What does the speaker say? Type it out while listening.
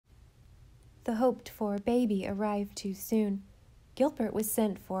The hoped-for baby arrived too soon. Gilbert was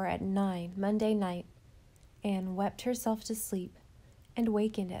sent for at 9 Monday night. Anne wept herself to sleep and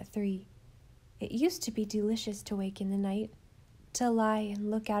wakened at 3. It used to be delicious to wake in the night, to lie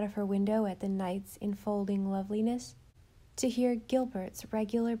and look out of her window at the night's enfolding loveliness, to hear Gilbert's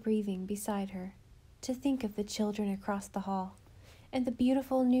regular breathing beside her, to think of the children across the hall, and the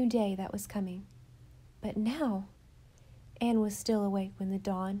beautiful new day that was coming. But now, Anne was still awake when the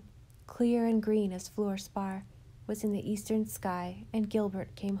dawn, clear and green as fluorspar, was in the eastern sky, and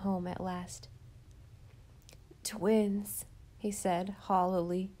Gilbert came home at last. "Twins," he said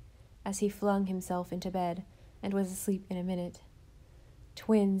hollowly, as he flung himself into bed and was asleep in a minute.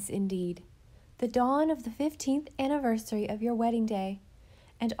 "Twins, indeed. The dawn of the 15th anniversary of your wedding day,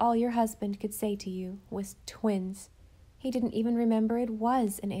 and all your husband could say to you was twins. He didn't even remember it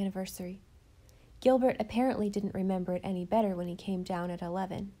was an anniversary. Gilbert apparently didn't remember it any better when he came down at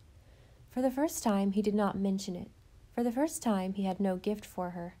 11. For the first time, he did not mention it. For the first time, he had no gift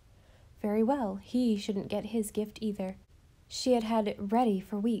for her. Very well, he shouldn't get his gift either. She had had it ready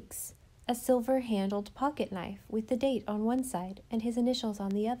for weeks, a silver-handled pocket knife with the date on one side and his initials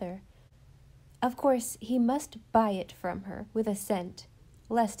on the other. Of course, he must buy it from her with a cent,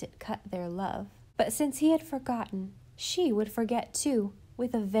 lest it cut their love. But since he had forgotten, she would forget too,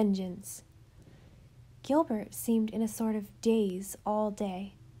 with a vengeance. Gilbert seemed in a sort of daze all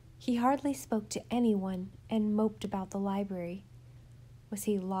day. He hardly spoke to anyone and moped about the library. Was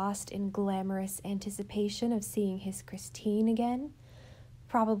he lost in glamorous anticipation of seeing his Christine again?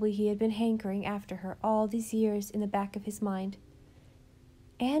 Probably he had been hankering after her all these years in the back of his mind.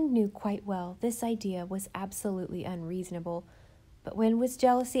 Anne knew quite well this idea was absolutely unreasonable, but when was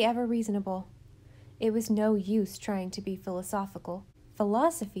jealousy ever reasonable? It was no use trying to be philosophical.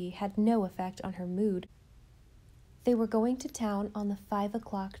 Philosophy had no effect on her mood. They were going to town on the 5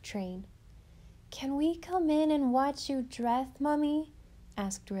 o'clock train. "Can we come in and watch you dress, Mummy?"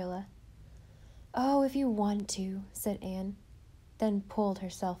 asked Rilla. "Oh, if you want to," said Anne, then pulled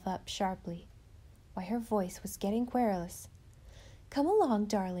herself up sharply. Why, her voice was getting querulous. "Come along,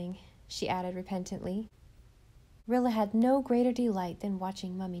 darling," she added repentantly. Rilla had no greater delight than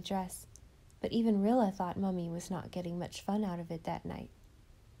watching Mummy dress, but even Rilla thought Mummy was not getting much fun out of it that night.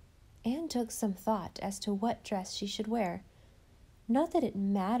 Anne took some thought as to what dress she should wear. Not that it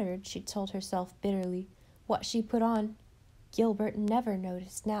mattered, she told herself bitterly, what she put on. Gilbert never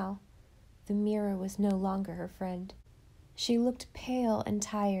noticed now. The mirror was no longer her friend. She looked pale and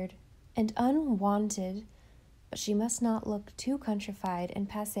tired and unwanted, but she must not look too countrified and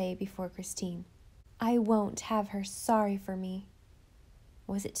passé before Christine. I won't have her sorry for me.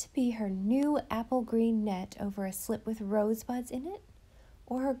 Was it to be her new apple-green net over a slip with rosebuds in it,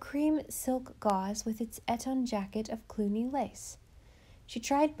 or her cream silk gauze with its Eton jacket of Cluny lace? She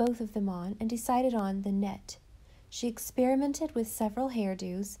tried both of them on and decided on the net. She experimented with several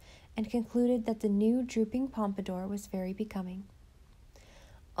hairdos and concluded that the new drooping pompadour was very becoming.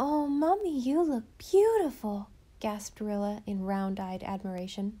 "Oh, Mummy, you look beautiful," gasped Rilla in round-eyed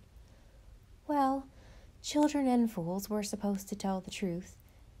admiration. Well, children and fools were supposed to tell the truth.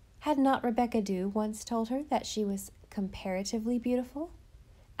 Had not Rebecca Dew once told her that she was comparatively beautiful?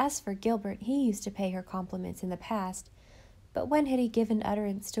 As for Gilbert, he used to pay her compliments in the past, but when had he given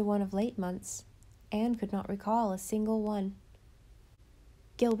utterance to one of late months? Anne could not recall a single one.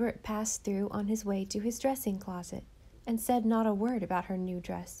 Gilbert passed through on his way to his dressing closet and said not a word about her new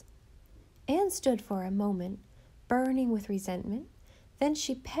dress. Anne stood for a moment, burning with resentment. Then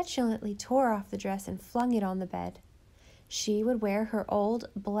she petulantly tore off the dress and flung it on the bed. She would wear her old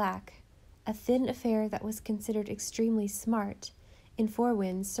black, a thin affair that was considered extremely smart in Four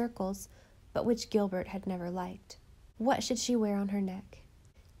Winds circles, but which Gilbert had never liked. What should she wear on her neck?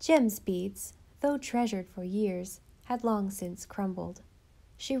 Gem's beads, though treasured for years, had long since crumbled.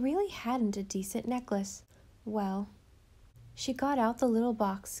 She really hadn't a decent necklace. Well, she got out the little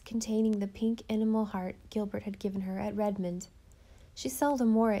box containing the pink enamel heart Gilbert had given her at Redmond. She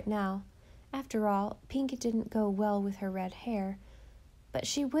seldom wore it now. After all, pink didn't go well with her red hair, but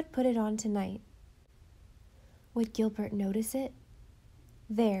she would put it on tonight. Would Gilbert notice it?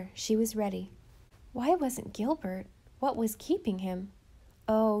 There, she was ready. Why wasn't Gilbert? What was keeping him?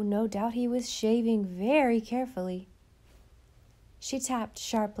 Oh, no doubt he was shaving very carefully. She tapped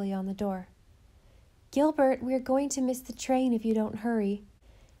sharply on the door. "Gilbert, we're going to miss the train if you don't hurry."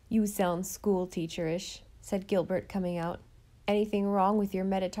 "You sound school-teacherish," said Gilbert, coming out. "Anything wrong with your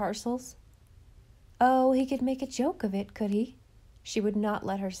metatarsals?" Oh, he could make a joke of it, could he? She would not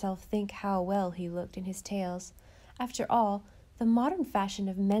let herself think how well he looked in his tails. After all, the modern fashion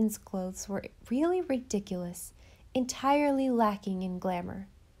of men's clothes were really ridiculous, entirely lacking in glamour.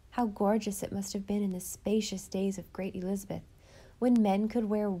 How gorgeous it must have been in the spacious days of great Elizabeth, when men could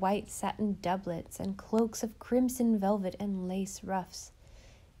wear white satin doublets and cloaks of crimson velvet and lace ruffs.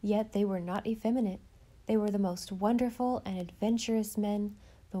 Yet they were not effeminate. They were the most wonderful and adventurous men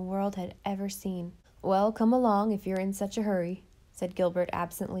the world had ever seen. "Well, come along if you're in such a hurry," said Gilbert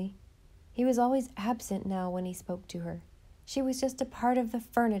absently. He was always absent now when he spoke to her. She was just a part of the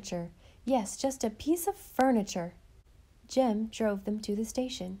furniture. Yes, just a piece of furniture. Jem drove them to the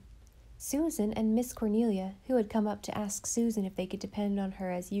station. Susan and Miss Cornelia, who had come up to ask Susan if they could depend on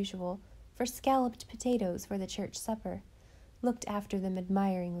her as usual for scalloped potatoes for the church supper, looked after them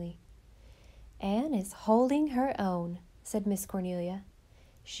admiringly. "Anne is holding her own," said Miss Cornelia.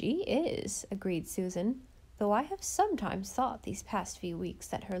 "She is," agreed Susan, "though I have sometimes thought these past few weeks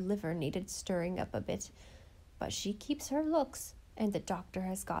that her liver needed stirring up a bit. But she keeps her looks, and the doctor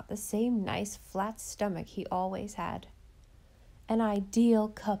has got the same nice flat stomach he always had." "An ideal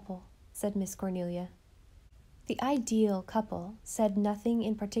couple," said Miss Cornelia. The ideal couple said nothing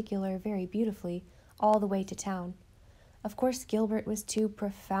in particular very beautifully all the way to town. Of course, Gilbert was too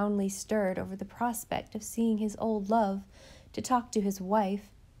profoundly stirred over the prospect of seeing his old love to talk to his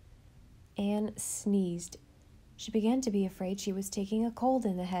wife. Anne sneezed. She began to be afraid she was taking a cold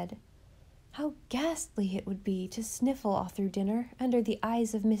in the head. How ghastly it would be to sniffle all through dinner under the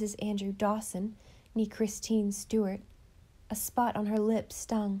eyes of Mrs. Andrew Dawson, nee Christine Stuart. A spot on her lip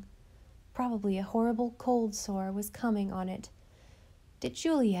stung. Probably a horrible cold sore was coming on it. Did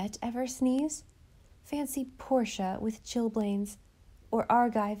Juliet ever sneeze? Fancy Portia with chilblains, or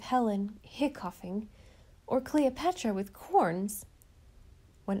Argive Helen hiccoughing, or Cleopatra with corns.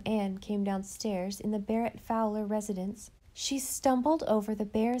 When Anne came downstairs in the Barrett Fowler residence, she stumbled over the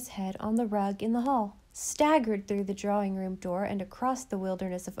bear's head on the rug in the hall, staggered through the drawing-room door and across the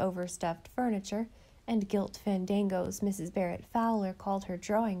wilderness of overstuffed furniture and gilt fandangos Mrs. Barrett Fowler called her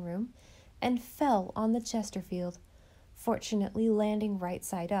drawing-room, and fell on the Chesterfield, fortunately landing right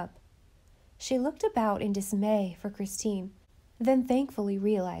side up. She looked about in dismay for Christine, then thankfully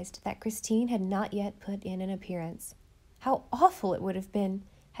realized that Christine had not yet put in an appearance. How awful it would have been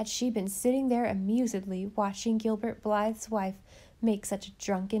had she been sitting there amusedly watching Gilbert Blythe's wife make such a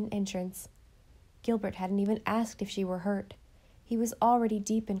drunken entrance. Gilbert hadn't even asked if she were hurt. He was already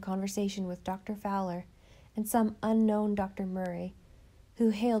deep in conversation with Dr. Fowler and some unknown Dr. Murray, who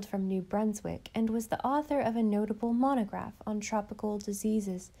hailed from New Brunswick and was the author of a notable monograph on tropical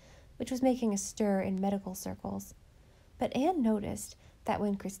diseases, which was making a stir in medical circles. But Anne noticed that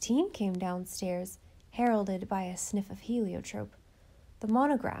when Christine came downstairs, heralded by a sniff of heliotrope, the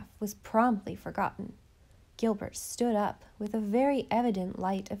monograph was promptly forgotten. Gilbert stood up with a very evident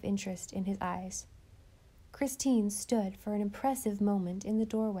light of interest in his eyes. Christine stood for an impressive moment in the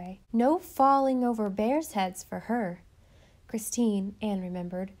doorway. No falling over bears' heads for her. Christine, Anne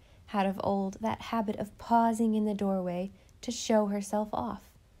remembered, had of old that habit of pausing in the doorway to show herself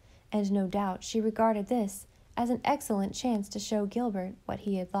off, and no doubt she regarded this as an excellent chance to show Gilbert what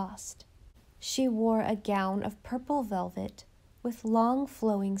he had lost. She wore a gown of purple velvet, with long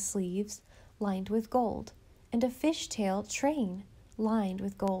flowing sleeves lined with gold, and a fishtail train lined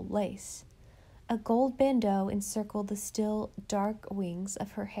with gold lace. A gold bandeau encircled the still dark wings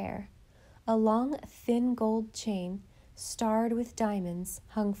of her hair. A long, thin gold chain, starred with diamonds,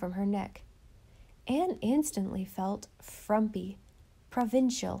 hung from her neck. Anne instantly felt frumpy,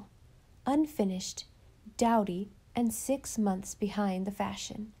 provincial, unfinished, dowdy, and 6 months behind the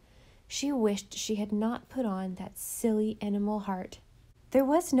fashion. She wished she had not put on that silly animal heart. There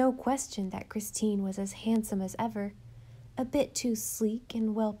was no question that Christine was as handsome as ever, a bit too sleek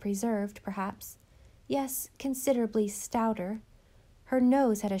and well-preserved, perhaps. Yes, considerably stouter. Her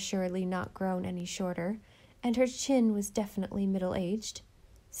nose had assuredly not grown any shorter, and her chin was definitely middle-aged.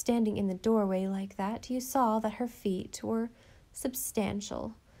 Standing in the doorway like that, you saw that her feet were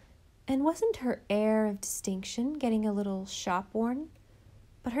substantial. And wasn't her air of distinction getting a little shop-worn?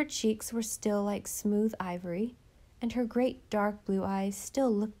 But her cheeks were still like smooth ivory, and her great dark blue eyes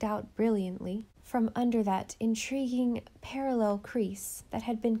still looked out brilliantly from under that intriguing parallel crease that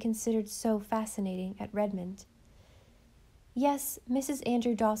had been considered so fascinating at Redmond. Yes, Mrs.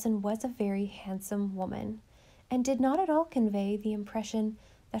 Andrew Dawson was a very handsome woman, and did not at all convey the impression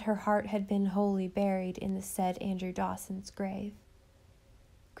that her heart had been wholly buried in the said Andrew Dawson's grave.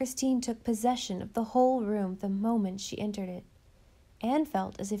 Christine took possession of the whole room the moment she entered it. Anne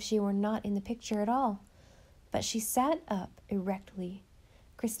felt as if she were not in the picture at all, but she sat up erectly.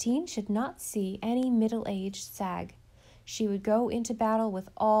 Christine should not see any middle-aged sag. She would go into battle with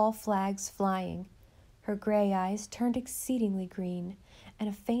all flags flying. Her gray eyes turned exceedingly green, and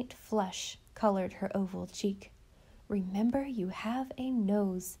a faint flush colored her oval cheek. Remember, you have a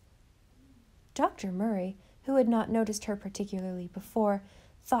nose." Dr. Murray, who had not noticed her particularly before,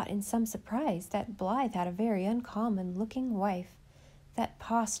 thought in some surprise that Blythe had a very uncommon-looking wife. That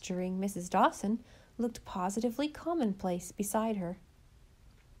posturing Mrs. Dawson looked positively commonplace beside her.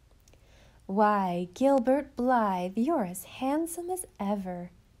 "Why, Gilbert Blythe, you're as handsome as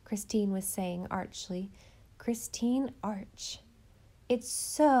ever," Christine was saying archly. Christine Arch. "It's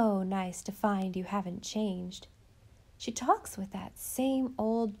so nice to find you haven't changed. She talks with that same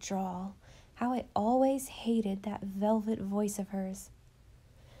old drawl. How I always hated that velvet voice of hers."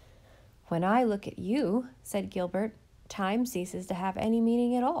 "When I look at you," said Gilbert, "time ceases to have any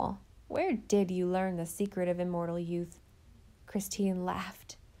meaning at all. Where did you learn the secret of immortal youth?" Christine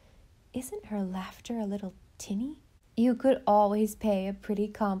laughed. Isn't her laughter a little tinny? "You could always pay a pretty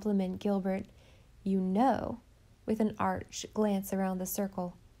compliment, Gilbert. You know," with an arch glance around the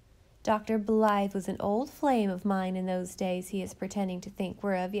circle, "Dr. Blythe was an old flame of mine in those days he is pretending to think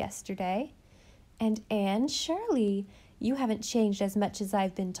were of yesterday. And Anne Shirley, you haven't changed as much as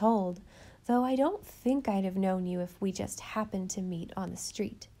I've been told, though I don't think I'd have known you if we just happened to meet on the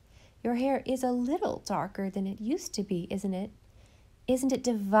street. Your hair is a little darker than it used to be, isn't it? Isn't it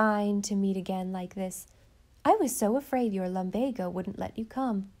divine to meet again like this? I was so afraid your lumbago wouldn't let you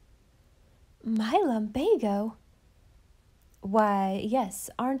come." "My lumbago?" "Why, yes,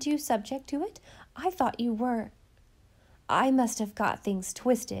 aren't you subject to it? I thought you were." "I must have got things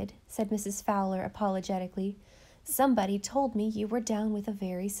twisted," said Mrs. Fowler apologetically. "Somebody told me you were down with a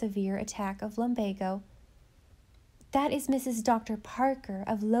very severe attack of lumbago." "That is Mrs. Dr. Parker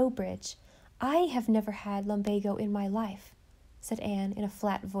of Lowbridge. I have never had lumbago in my life," said Anne in a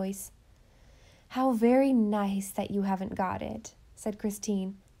flat voice. "How very nice that you haven't got it," said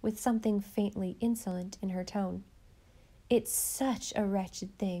Christine, with something faintly insolent in her tone. "It's such a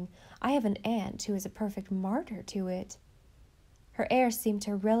wretched thing. I have an aunt who is a perfect martyr to it." Her air seemed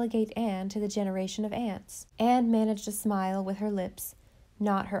to relegate Anne to the generation of aunts. Anne managed a smile with her lips,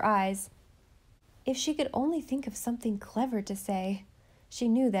 not her eyes. If she could only think of something clever to say. She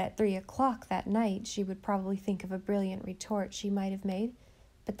knew that at 3 o'clock that night she would probably think of a brilliant retort she might have made,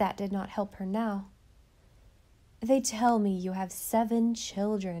 but that did not help her now. "They tell me you have 7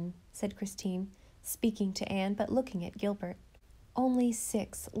 children," said Christine, speaking to Anne but looking at Gilbert. "Only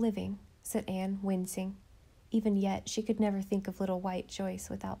 6 living," said Anne, wincing. Even yet, she could never think of little white Joyce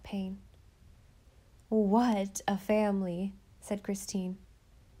without pain. "What a family," said Christine.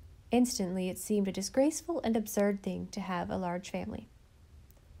 Instantly, it seemed a disgraceful and absurd thing to have a large family.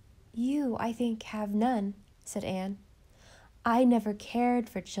 "You, I think, have none," said Anne. "I never cared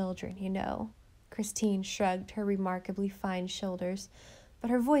for children, you know." Christine shrugged her remarkably fine shoulders, but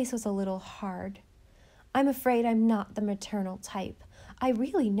her voice was a little hard. "I'm afraid I'm not the maternal type. I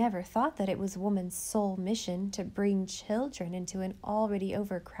really never thought that it was woman's sole mission to bring children into an already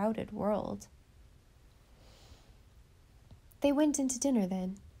overcrowded world." They went into dinner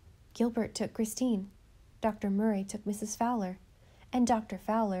then. Gilbert took Christine. Dr. Murray took Mrs. Fowler. And Dr.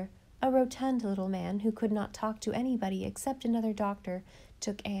 Fowler, a rotund little man who could not talk to anybody except another doctor,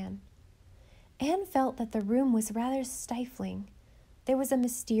 took Anne. Anne felt that the room was rather stifling. There was a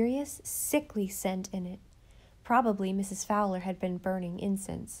mysterious, sickly scent in it. Probably Mrs. Fowler had been burning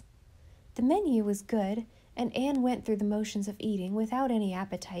incense. The menu was good, and Anne went through the motions of eating without any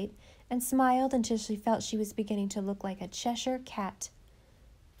appetite and smiled until she felt she was beginning to look like a Cheshire cat.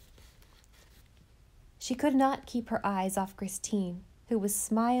 She could not keep her eyes off Christine, who was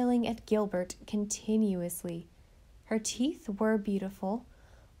smiling at Gilbert continuously. Her teeth were beautiful,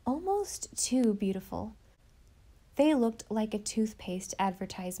 almost too beautiful. They looked like a toothpaste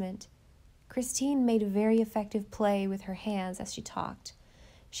advertisement. Christine made very effective play with her hands as she talked.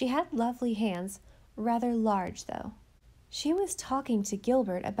 She had lovely hands, rather large though. She was talking to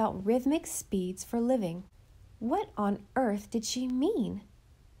Gilbert about rhythmic speeds for living. What on earth did she mean?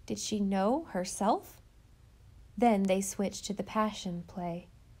 Did she know herself? Then they switched to the passion play.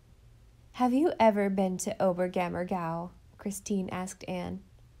 "Have you ever been to Obergammergau?" Christine asked Anne,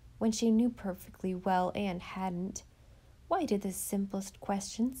 when she knew perfectly well Anne hadn't. Why did the simplest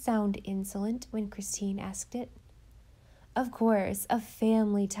question sound insolent when Christine asked it? "Of course, a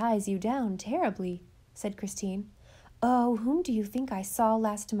family ties you down terribly," said Christine. "Oh, whom do you think I saw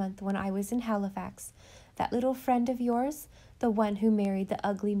last month when I was in Halifax? That little friend of yours, the one who married the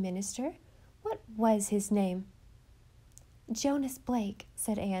ugly minister? What was his name?" "Jonas Blake,"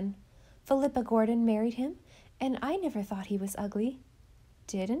 said Anne. "Philippa Gordon married him, and I never thought he was ugly."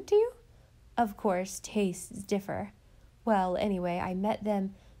 "Didn't you? Of course, tastes differ. Well, anyway, I met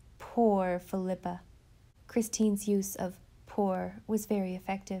them. Poor Philippa." Christine's use of poor was very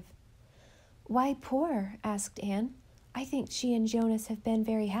effective. "Why poor?" asked Anne. I think she and Jonas have been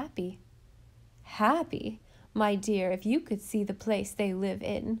very happy." "Happy? My dear, if you could see the place they live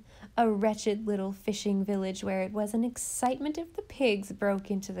in, a wretched little fishing village where it was an excitement if the pigs broke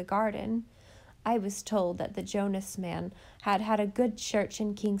into the garden. I was told that the Jonas man had had a good church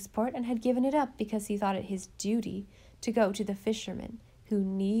in Kingsport and had given it up because he thought it his duty to go to the fishermen who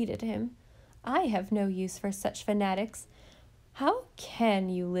needed him. I have no use for such fanatics. How can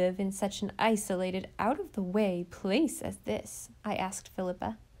you live in such an isolated, out-of-the-way place as this?" I asked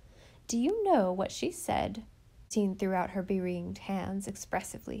Philippa. "Do you know what she said?" Christine threw out her beringed hands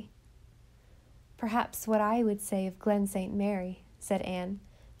expressively. "Perhaps what I would say of Glen St. Mary," said Anne,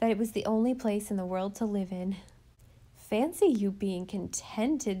 "that it was the only place in the world to live in." "Fancy you being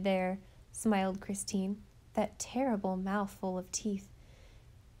contented there," smiled Christine, that terrible mouthful of teeth.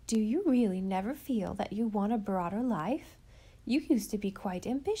 "Do you really never feel that you want a broader life? You used to be quite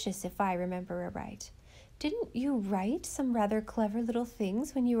ambitious, if I remember aright. Didn't you write some rather clever little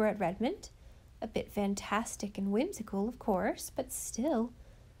things when you were at Redmond? A bit fantastic and whimsical, of course, but still."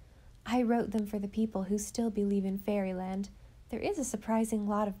 "I wrote them for the people who still believe in fairyland. There is a surprising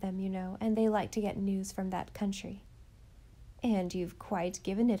lot of them, you know, and they like to get news from that country." "And you've quite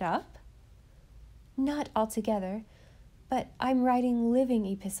given it up?" "Not altogether, but I'm writing living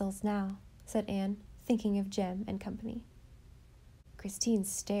epistles now," said Anne, thinking of Jem and company. Christine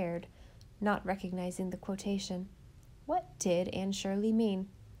stared, not recognizing the quotation. What did Anne Shirley mean?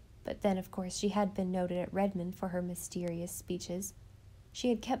 But then, of course, she had been noted at Redmond for her mysterious speeches. She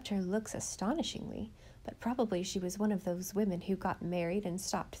had kept her looks astonishingly, but probably she was one of those women who got married and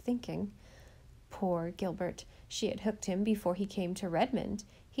stopped thinking. Poor Gilbert, she had hooked him before he came to Redmond.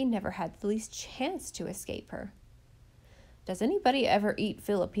 He never had the least chance to escape her. "Does anybody ever eat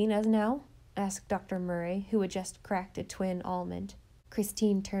Filipinas now?" asked Dr. Murray, who had just cracked a twin almond.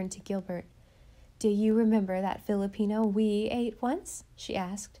 Christine turned to Gilbert. "Do you remember that Filipino we ate once?" she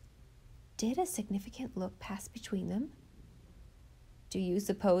asked. Did a significant look pass between them? "Do you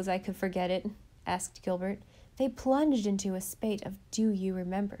suppose I could forget it?" asked Gilbert. They plunged into a spate of "do you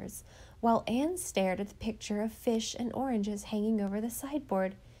remembers," while Anne stared at the picture of fish and oranges hanging over the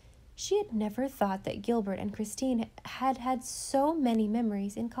sideboard. She had never thought that Gilbert and Christine had had so many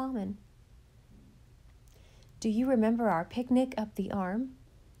memories in common. "Do you remember our picnic up the Arm?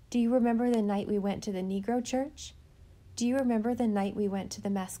 Do you remember the night we went to the Negro church? Do you remember the night we went to the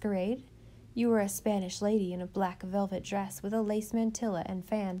masquerade? You were a Spanish lady in a black velvet dress with a lace mantilla and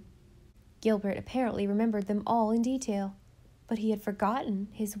fan." Gilbert apparently remembered them all in detail, but he had forgotten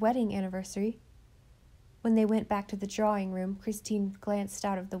his wedding anniversary. When they went back to the drawing room, Christine glanced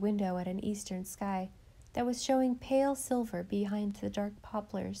out of the window at an eastern sky that was showing pale silver behind the dark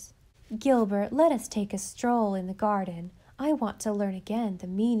poplars. "Gilbert, let us take a stroll in the garden. I want to learn again the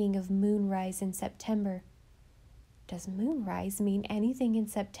meaning of moonrise in September." Does moonrise mean anything in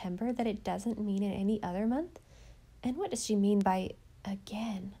September that it doesn't mean in any other month? And what does she mean by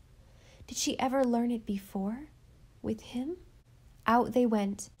again? Did she ever learn it before? With him? Out they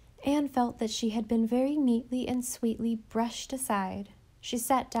went. Anne felt that she had been very neatly and sweetly brushed aside. She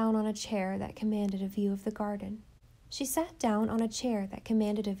sat down on a chair that commanded a view of the garden.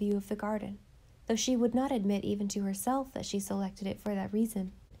 Though she would not admit even to herself that she selected it for that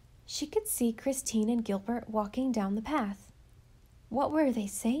reason. She could see Christine and Gilbert walking down the path. What were they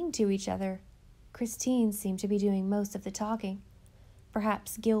saying to each other? Christine seemed to be doing most of the talking.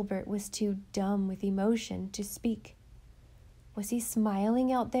 Perhaps Gilbert was too dumb with emotion to speak. Was he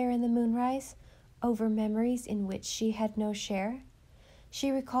smiling out there in the moonrise, over memories in which she had no share?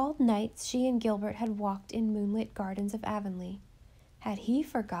 She recalled nights she and Gilbert had walked in moonlit gardens of Avonlea. Had he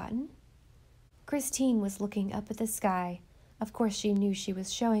forgotten? Christine was looking up at the sky. Of course she knew she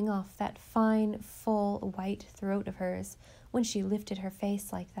was showing off that fine, full, white throat of hers when she lifted her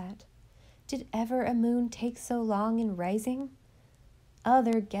face like that. Did ever a moon take so long in rising?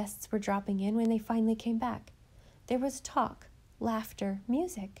 Other guests were dropping in when they finally came back. There was talk, laughter,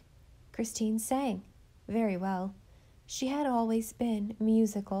 music. Christine sang. Very well. She had always been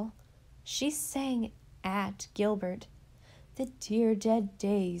musical. She sang at Gilbert. The dear dead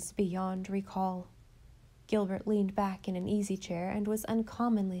days beyond recall. Gilbert leaned back in an easy chair and was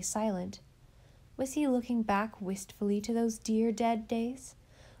uncommonly silent. Was he looking back wistfully to those dear dead days?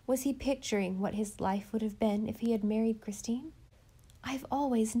 Was he picturing what his life would have been if he had married Christine? I've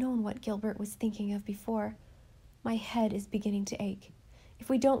always known what Gilbert was thinking of before. My head is beginning to ache. If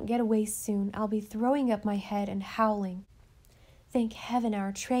we don't get away soon, I'll be throwing up my head and howling. Thank heaven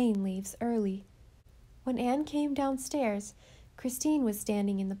our train leaves early. When Anne came downstairs, Christine was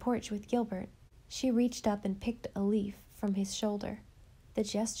standing in the porch with Gilbert. She reached up and picked a leaf from his shoulder. The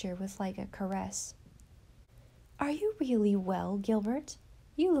gesture was like a caress. Are you really well, Gilbert?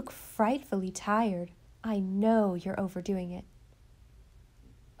 You look frightfully tired. I know you're overdoing it."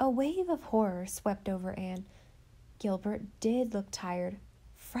 A wave of horror swept over Anne. Gilbert did look tired,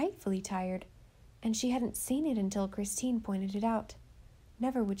 frightfully tired, and she hadn't seen it until Christine pointed it out.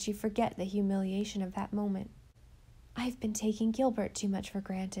 Never would she forget the humiliation of that moment. "I've been taking Gilbert too much for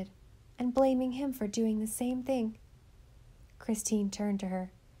granted, and blaming him for doing the same thing." Christine turned to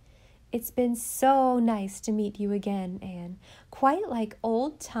her. "It's been so nice to meet you again, Anne. Quite like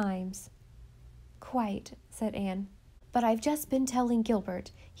old times." "Quite," said Anne. "But I've just been telling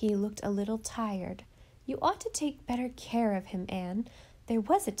Gilbert he looked a little tired. You ought to take better care of him, Anne. There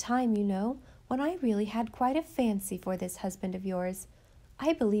was a time, you know, when I really had quite a fancy for this husband of yours.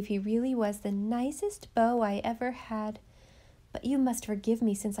 I believe he really was the nicest beau I ever had. But you must forgive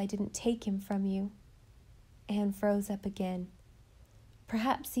me since I didn't take him from you." Anne froze up again.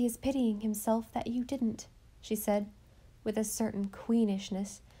 "Perhaps he is pitying himself that you didn't," she said, with a certain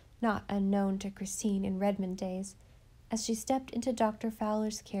queenishness not unknown to Christine in Redmond days, as she stepped into Dr.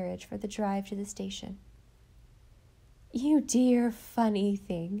 Fowler's carriage for the drive to the station. "You dear, funny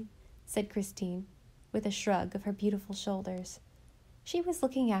thing," said Christine, with a shrug of her beautiful shoulders. She was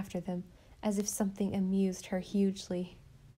looking after them as if something amused her hugely.